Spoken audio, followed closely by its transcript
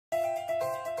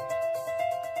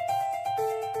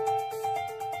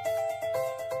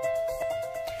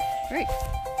Great.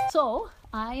 So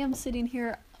I am sitting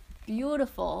here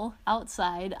beautiful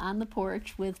outside on the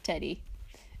porch with Teddy.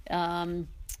 And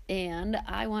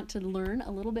I want to learn a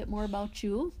little bit more about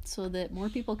you so that more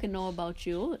people can know about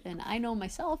you. And I know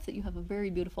myself that you have a very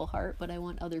beautiful heart, but I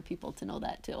want other people to know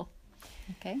that too.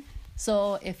 Okay.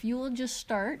 So if you will just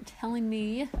start telling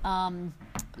me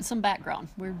some background.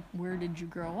 Where did you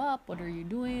grow up? What are you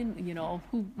doing? You know,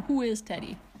 who is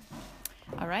Teddy?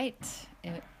 All right.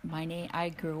 I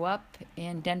grew up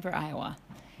in Denver, Iowa,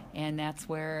 and that's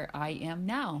where I am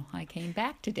now. I came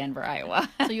back to Denver, Iowa.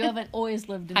 So you haven't always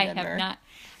lived in Denver? I have not.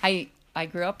 I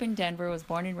grew up in Denver, was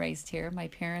born and raised here. My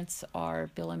parents are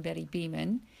Bill and Betty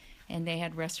Beeman, and they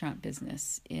had restaurant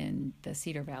business in the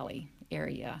Cedar Valley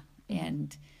area. Mm-hmm.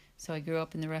 And so I grew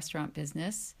up in the restaurant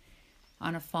business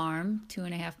on a farm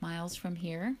 2.5 miles from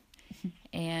here.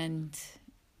 And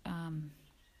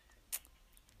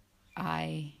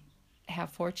I have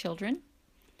 4 children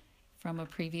from a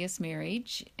previous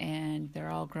marriage, and they're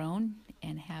all grown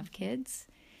and have kids.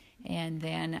 And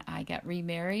then I got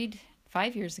remarried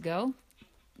 5 years ago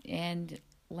and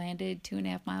landed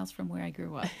 2.5 miles from where I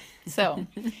grew up. So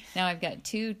now I've got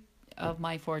 2 of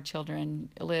my 4 children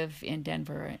live in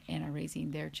Denver and are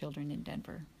raising their children in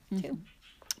Denver too.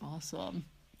 Awesome.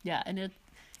 Yeah, and it,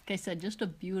 like I said, just a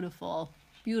beautiful,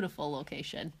 beautiful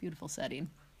location, beautiful setting.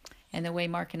 And the way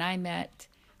Mark and I met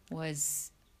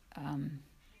was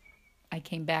I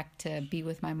came back to be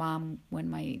with my mom when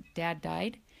my dad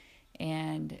died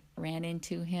and ran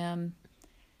into him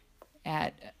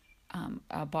at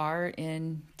a bar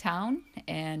in town,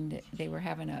 and they were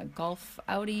having a golf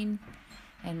outing,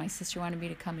 and my sister wanted me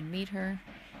to come and meet her,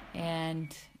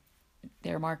 and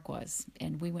there Mark was,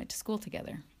 and we went to school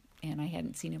together, and I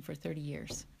hadn't seen him for 30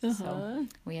 years. So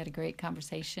we had a great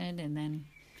conversation, and then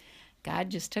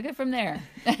God just took it from there.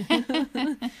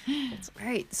 That's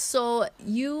great. So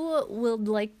you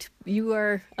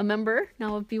are a member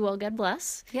now of Be Well, God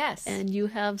Bless. Yes. And you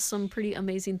have some pretty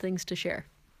amazing things to share.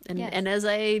 And yes. And as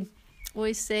I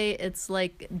always say, it's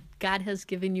like God has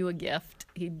given you a gift.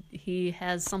 He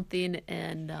has something,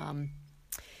 and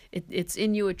it's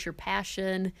in you. It's your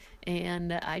passion,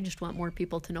 and I just want more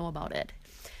people to know about it.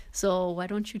 So why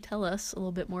don't you tell us a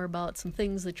little bit more about some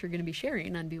things that you're going to be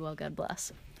sharing on Be Well, God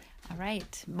Bless? All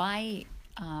right. My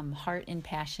heart and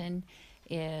passion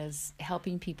is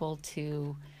helping people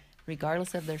to,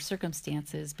 regardless of their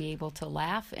circumstances, be able to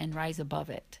laugh and rise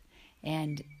above it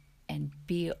and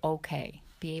be okay,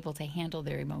 be able to handle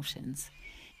their emotions.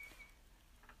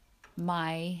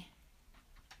 My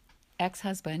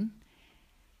ex-husband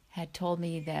had told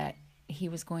me that he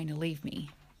was going to leave me,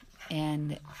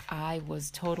 and I was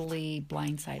totally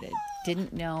blindsided.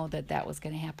 Didn't know that was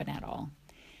going to happen at all.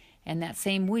 And that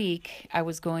same week, I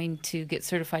was going to get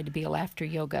certified to be a laughter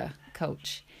yoga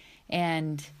coach.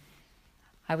 And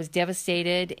I was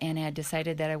devastated and had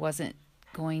decided that I wasn't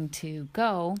going to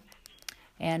go.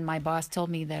 And my boss told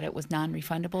me that it was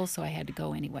non-refundable, so I had to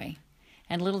go anyway.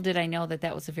 And little did I know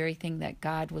that was the very thing that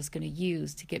God was going to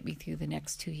use to get me through the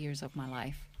next 2 years of my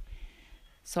life.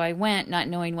 So I went not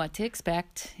knowing what to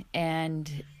expect,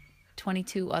 and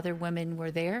 22 other women were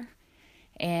there.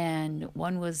 And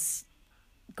one was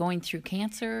going through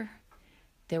cancer.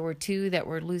 There were 2 that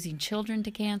were losing children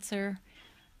to cancer.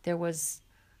 There was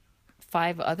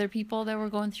 5 other people that were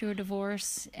going through a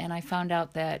divorce, and I found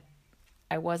out that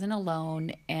I wasn't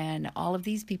alone, and all of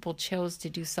these people chose to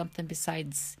do something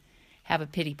besides have a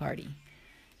pity party.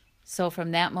 So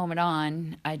from that moment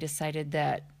on, I decided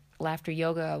that laughter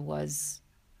yoga was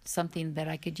something that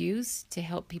I could use to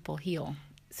help people heal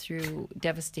through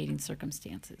devastating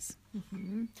circumstances.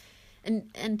 Mm-hmm.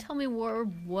 And tell me more,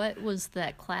 what was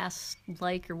that class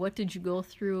like, or what did you go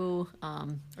through,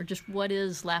 or just what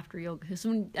is laughter yoga? Because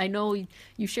I know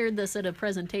you shared this at a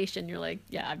presentation, you're like,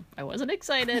 yeah, I wasn't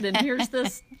excited, and here's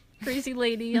this crazy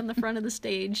lady on the front of the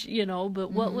stage,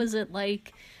 but what was it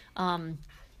like?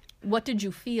 What did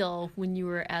you feel when you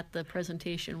were at the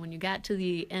presentation, when you got to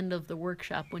the end of the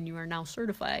workshop, when you are now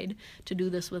certified to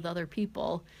do this with other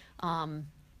people?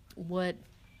 What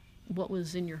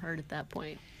was in your heart at that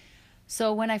point?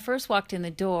 So when I first walked in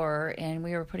the door and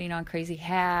we were putting on crazy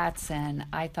hats, and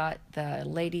I thought the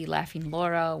lady laughing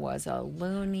Laura was a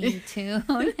Looney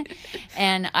Tune,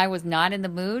 and I was not in the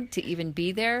mood to even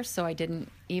be there, so I didn't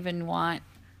even want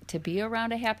to be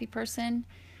around a happy person.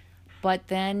 But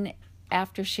then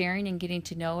after sharing and getting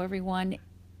to know everyone,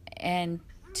 and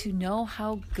to know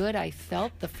how good I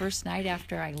felt the first night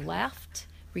after I left,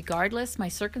 regardless, my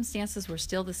circumstances were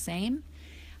still the same.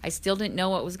 I still didn't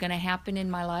know what was going to happen in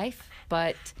my life,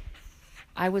 but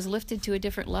I was lifted to a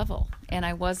different level, and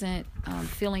I wasn't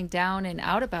feeling down and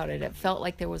out about it. It felt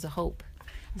like there was a hope.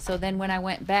 So then when I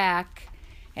went back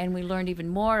and we learned even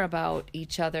more about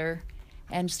each other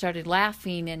and started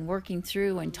laughing and working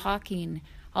through and talking,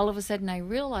 all of a sudden I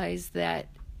realized that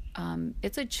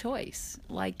it's a choice.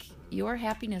 Like, your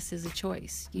happiness is a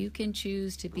choice. You can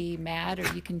choose to be mad or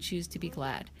you can choose to be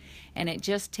glad. And it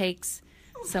just takes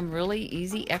some really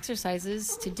easy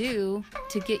exercises to do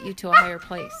to get you to a higher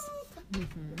place.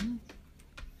 Mm-hmm.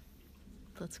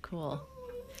 That's cool.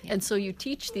 Yeah. And so you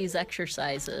teach these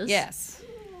exercises? Yes.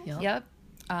 Yep.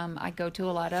 I go to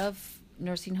a lot of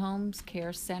nursing homes,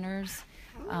 care centers.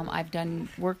 I've done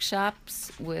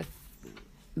workshops with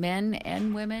men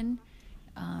and women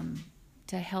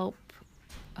to help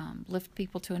lift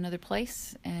people to another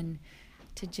place and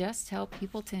to just help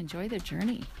people to enjoy their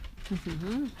journey.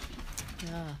 Mm-hmm.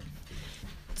 Yeah.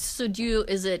 So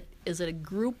is it a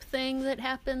group thing that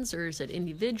happens, or is it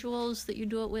individuals that you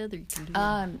do it with, or you can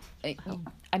do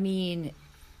I mean,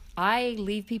 I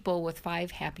leave people with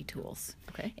 5 happy tools.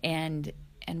 Okay. And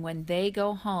when they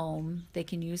go home, they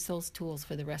can use those tools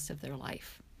for the rest of their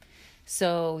life.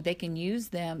 So they can use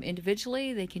them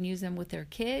individually, they can use them with their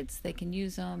kids, they can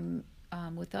use them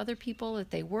with other people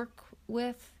that they work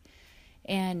with.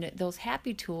 And those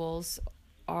happy tools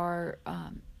are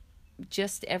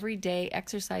just everyday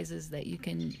exercises that you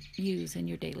can use in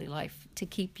your daily life to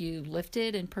keep you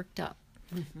lifted and perked up.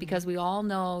 Mm-hmm. Because we all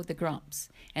know the grumps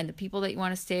and the people that you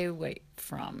want to stay away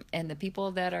from and the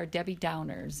people that are Debbie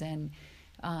Downers, and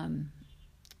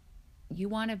you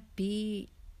want to be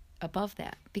above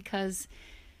that, because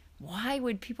why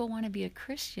would people want to be a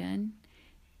Christian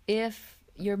if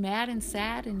you're mad and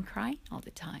sad and crying all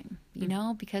the time? You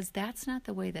know, because that's not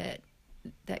the way that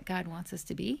God wants us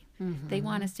to be. Mm-hmm. They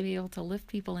want us to be able to lift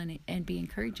people and be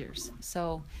encouragers.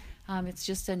 So it's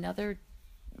just another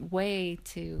way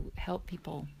to help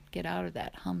people get out of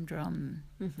that humdrum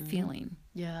feeling.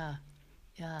 Yeah,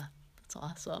 that's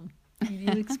awesome.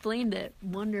 You explained it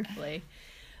wonderfully.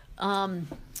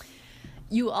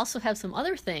 You also have some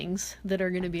other things that are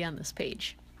going to be on this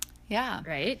page. Yeah.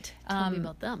 Right? Tell me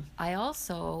about them. I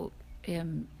also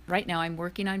am, right now I'm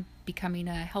working on becoming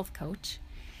a health coach.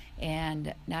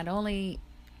 And not only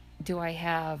do I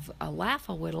have a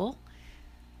Laugh-A-Widdle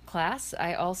class,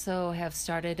 I also have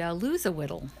started a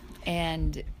Lose-A-Widdle.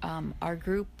 And our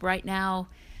group right now,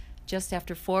 just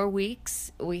after 4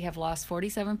 weeks, we have lost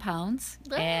 47 pounds.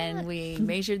 And we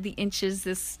measured the inches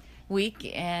this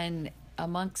week, and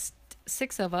amongst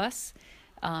 6 of us,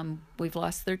 we've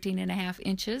lost 13.5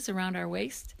 inches around our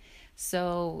waist.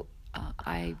 So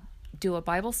I do a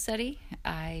Bible study,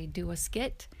 I do a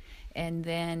skit, and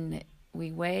then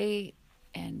we weigh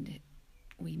and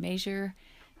we measure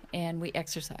and we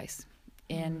exercise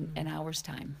in an hour's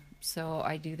time. So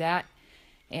I do that,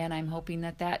 and I'm hoping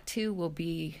that too will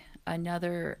be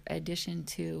another addition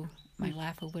to my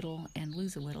Laugh-A-Widdle and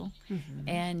Lose-A-Widdle. Mm-hmm.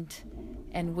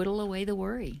 And whittle away the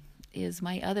worry is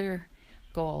my other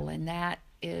goal, and that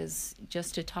is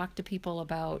just to talk to people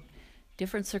about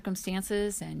different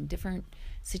circumstances and different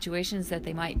situations that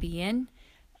they might be in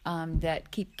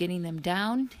that keep getting them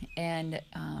down, and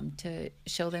to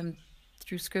show them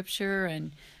through scripture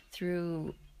and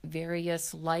through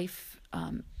various life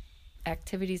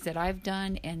activities that I've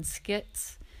done and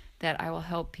skits that I will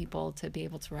help people to be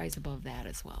able to rise above that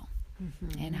as well.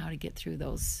 Mm-hmm. And how to get through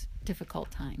those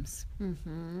difficult times.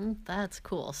 Mm-hmm. That's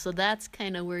cool. So that's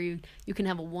kind of where you can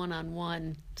have a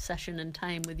one-on-one session and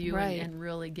time with you, right, and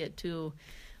really get to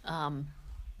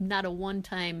not a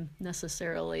one-time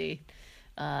necessarily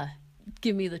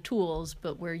give me the tools,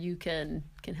 but where you can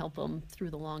help them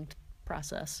through the long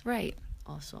process. Right.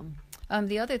 Awesome.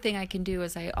 The other thing I can do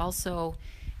is I also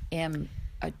am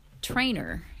a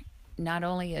trainer, not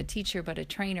only a teacher, but a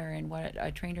trainer. And what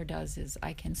a trainer does is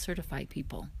I can certify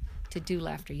people to do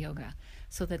laughter yoga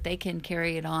so that they can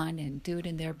carry it on and do it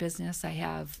in their business. I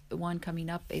have one coming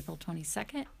up April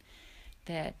 22nd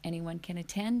that anyone can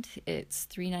attend. It's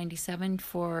 $397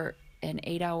 for an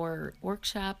 8-hour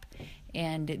workshop,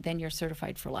 and then you're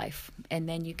certified for life. And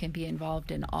then you can be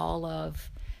involved in all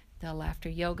of the laughter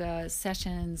yoga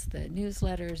sessions, the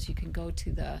newsletters. You can go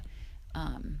to the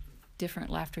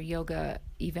different laughter yoga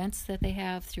events that they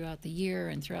have throughout the year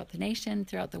and throughout the nation,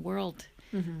 throughout the world.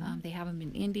 Mm-hmm. They have them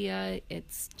in India.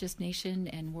 It's just nation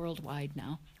and worldwide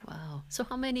now. Wow. So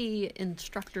how many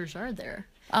instructors are there?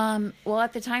 Well,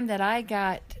 at the time that I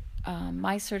got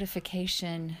my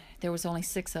certification, there was only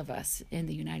 6 of us in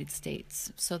the United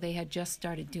States. So they had just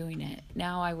started doing it.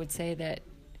 Now I would say that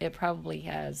it probably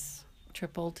has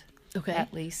tripled,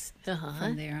 at least.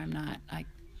 From there. I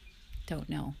don't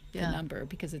know the number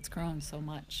because it's grown so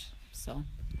much. So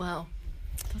wow,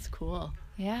 that's cool.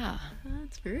 Yeah,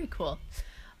 that's very cool.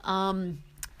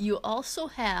 You also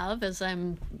have, as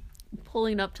I'm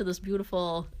pulling up to this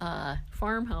beautiful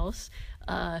farmhouse,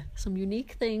 some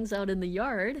unique things out in the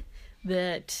yard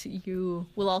that you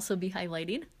will also be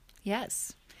highlighting.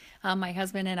 Yes. My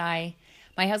husband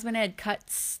had cut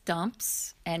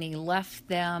stumps and he left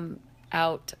them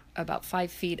out about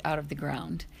 5 feet out of the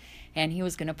ground. And he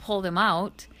was going to pull them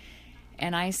out.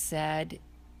 And I said,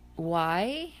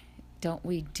 why don't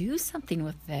we do something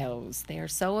with those? They are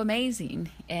so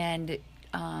amazing. And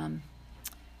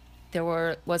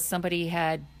was somebody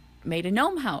had made a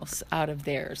gnome house out of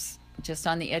theirs just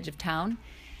on the edge of town.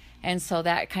 And so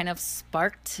that kind of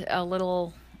sparked a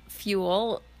little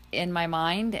fuel in my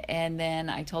mind. And then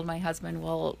I told my husband,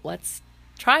 well, let's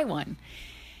try one.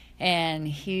 And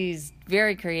he's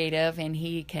very creative and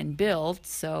he can build.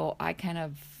 So I kind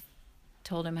of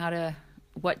told him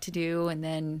what to do. And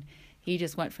then he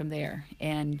just went from there.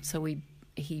 And so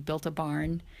he built a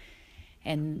barn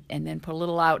and then put a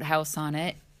little outhouse on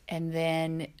it. And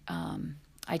then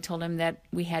I told him that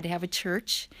we had to have a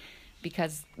church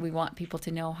because we want people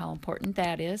to know how important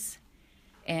that is.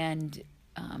 And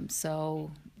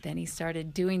so then he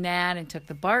started doing that and took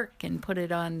the bark and put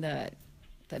it on the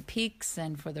peaks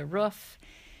and for the roof.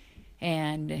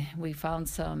 And we found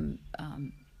some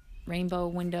rainbow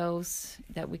windows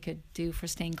that we could do for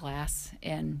stained glass.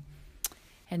 And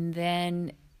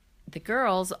then the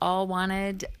girls all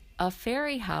wanted a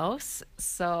fairy house,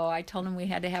 so I told him we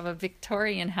had to have a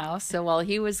Victorian house. So while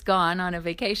he was gone on a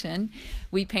vacation,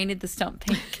 we painted the stump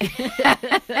pink.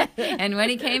 And when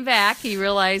he came back, he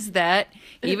realized that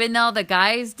even though the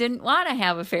guys didn't want to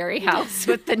have a fairy house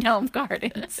with the gnome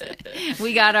gardens,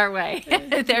 we got our way.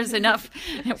 There's enough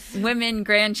women,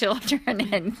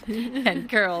 grandchildren, and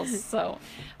girls. So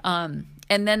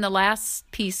and then the last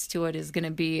piece to it is going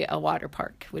to be a water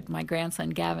park. With my grandson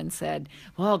Gavin said,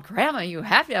 well, Grandma, you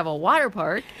have to have a water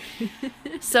park.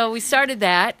 So we started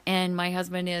that, and my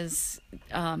husband is,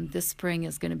 this spring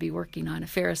is going to be working on a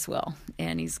Ferris wheel.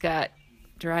 And he's got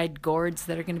dried gourds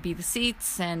that are going to be the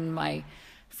seats, and my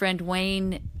friend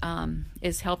Wayne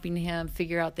is helping him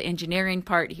figure out the engineering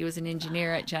part. He was an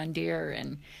engineer at John Deere,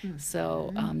 and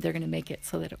so they're going to make it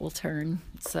so that it will turn.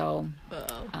 So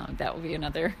that will be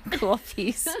another cool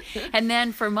piece. And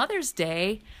then for Mother's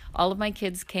Day, all of my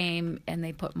kids came and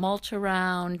they put mulch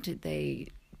around. They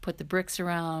put the bricks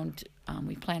around.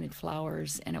 We planted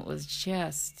flowers, and it was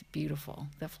just beautiful.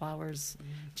 The flowers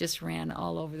just ran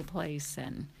all over the place,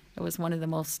 and it was one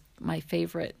of my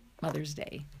favorite Mother's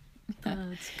Day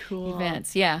That's cool.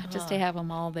 events. Yeah, just to have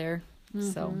them all there.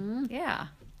 So, yeah.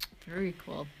 Very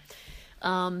cool.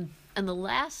 And the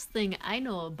last thing I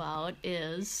know about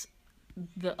is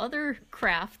the other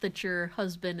craft that your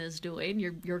husband is doing,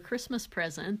 your Christmas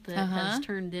present that has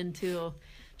turned into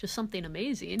just something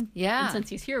amazing. Yeah. And since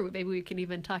he's here, maybe we can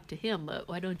even talk to him, but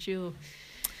why don't you?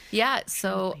 Yeah,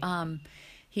 so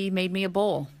he made me a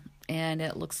bowl, and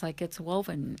it looks like it's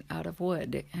woven out of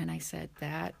wood. And I said,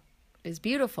 that is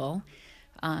beautiful.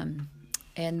 And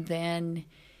then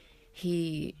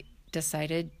he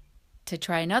decided to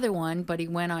try another one, but he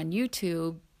went on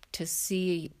YouTube to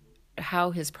see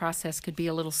how his process could be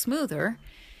a little smoother.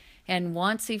 And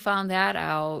once he found that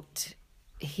out,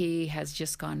 he has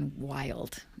just gone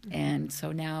wild. And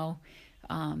so now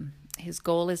his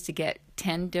goal is to get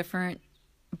 10 different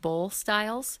bowl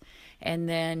styles, and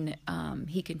then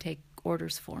he can take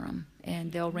orders for them,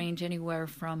 and they'll range anywhere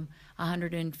from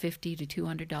 $150 to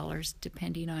 $200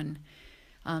 depending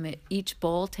on each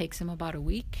bowl takes him about a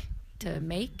week to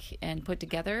make and put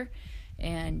together.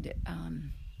 And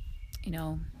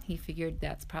he figured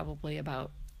that's probably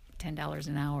about $10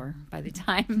 an hour by the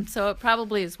time, so it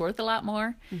probably is worth a lot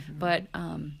more. But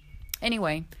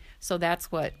anyway, so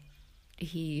that's what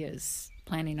he is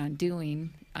planning on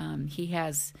doing. He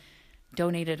has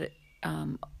donated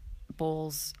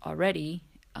bowls already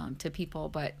to people,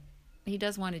 but he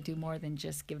does want to do more than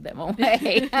just give them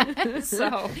away.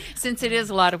 So since it is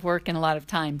a lot of work and a lot of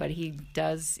time, but he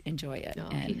does enjoy it. Oh,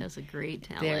 and he has a great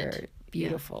talent. they're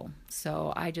beautiful. Yeah.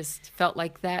 So I just felt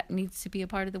like that needs to be a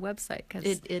part of the website, because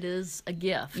it is a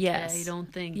gift. Yes. I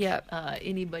don't think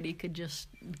anybody could just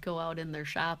go out in their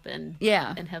shop and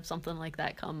have something like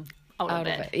that come out of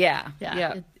it. Yeah.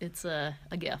 It's a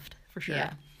gift for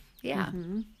sure. Yeah.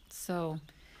 So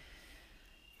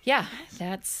yeah,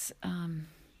 that's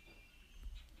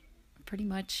pretty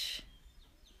much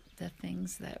the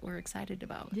things that we're excited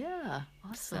about. Yeah,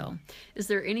 awesome. So, is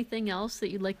there anything else that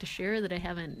you'd like to share that I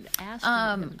haven't asked?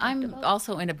 I'm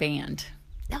also in a band.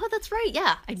 Oh, that's right.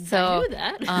 Yeah, I knew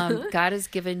that. God has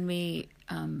given me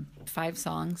 5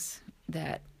 songs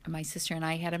that my sister and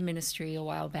I had a ministry a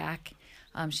while back.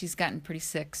 She's gotten pretty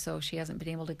sick, so she hasn't been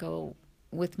able to go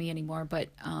with me anymore, but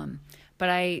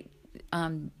I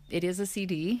it is a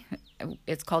CD.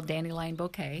 It's called Dandelion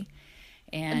Bouquet,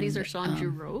 And these are songs you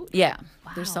wrote? Yeah,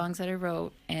 Wow. they're songs that I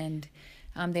wrote, and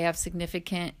they have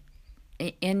significant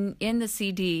in the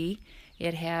CD.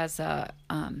 It has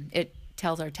it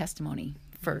tells our testimony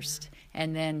first,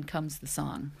 and then comes the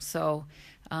song. So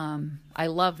I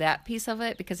love that piece of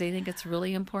it because I think it's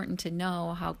really important to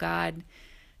know how God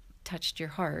touched your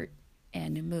heart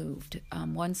and moved.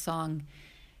 One song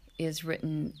is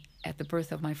written at the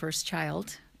birth of my first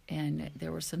child, and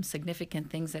there were some significant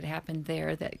things that happened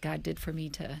there that God did for me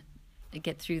to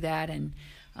get through that. And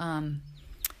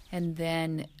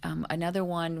then another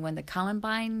one, when the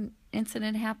Columbine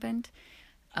incident happened,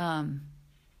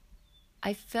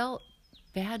 I felt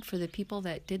bad for the people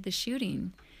that did the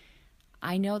shooting.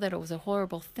 I know that it was a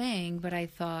horrible thing, but I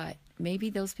thought maybe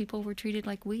those people were treated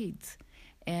like weeds,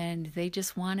 and they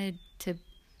just wanted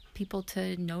people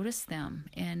to notice them.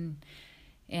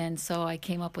 And so I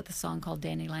came up with a song called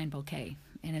Dandelion Bouquet,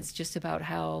 and it's just about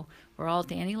how we're all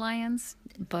dandelions,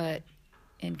 but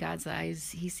in God's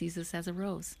eyes, he sees us as a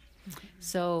rose. Mm-hmm.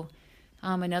 So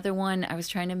another one, I was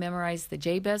trying to memorize the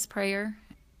Jabez prayer,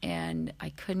 and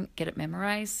I couldn't get it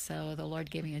memorized, so the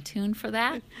Lord gave me a tune for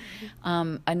that.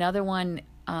 Another one,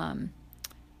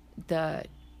 the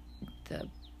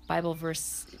Bible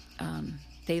verse,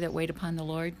 they that wait upon the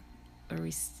Lord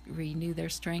renew their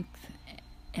strength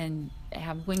and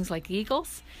have wings like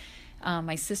eagles.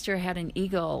 My sister had an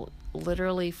eagle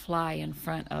literally fly in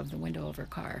front of the window of her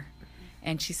car,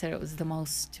 and she said it was the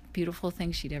most beautiful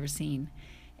thing she'd ever seen.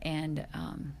 And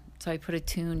so I put a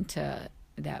tune to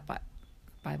that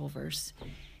Bible verse,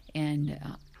 and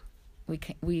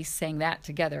we sang that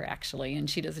together, actually, and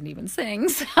she doesn't even sing.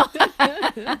 So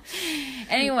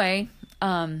anyway,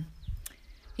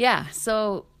 yeah,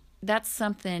 so that's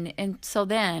something. And so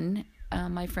then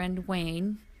my friend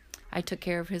Wayne, I took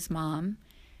care of his mom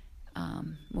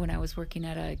when I was working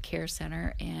at a care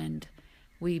center, and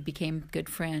we became good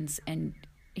friends. And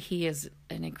he is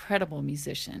an incredible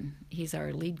musician. He's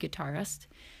our lead guitarist.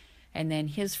 And then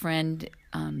his friend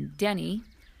Denny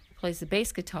plays the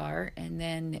bass guitar, and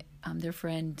then their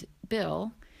friend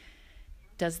Bill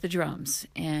does the drums.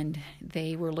 And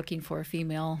they were looking for a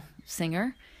female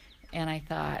singer, and I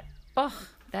thought, oh,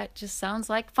 that just sounds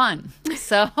like fun.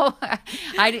 So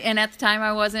and at the time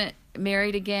I wasn't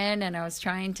married again, and I was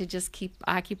trying to just keep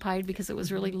occupied because it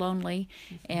was really lonely.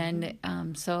 And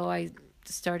so I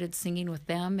started singing with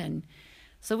them, and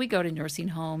so we go to nursing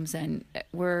homes, and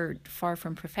we're far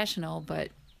from professional, but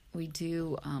we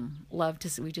do love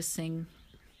to, we just sing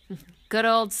good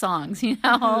old songs, you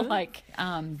know, like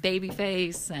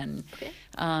Babyface and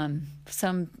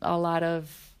a lot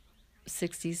of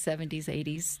 60s, 70s,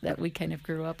 80s that we kind of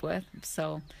grew up with.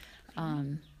 So,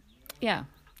 yeah,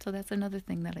 so that's another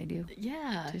thing that I do.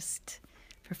 Yeah. Just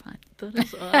for fun. That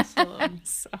is awesome.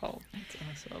 So, that's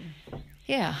awesome.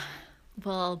 Yeah.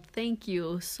 Well, thank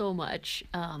you so much.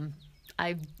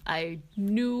 I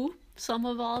knew some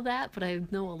of all that, but I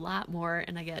know a lot more,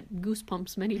 and I got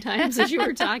goosebumps many times as you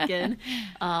were talking.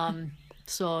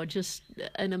 So just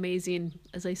an amazing,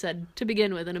 as I said, to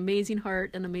begin with, an amazing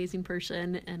heart, an amazing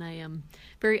person, and I am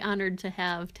very honored to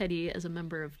have Teddy as a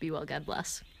member of Be Well, God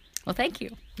Bless. Well, thank you.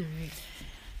 All right.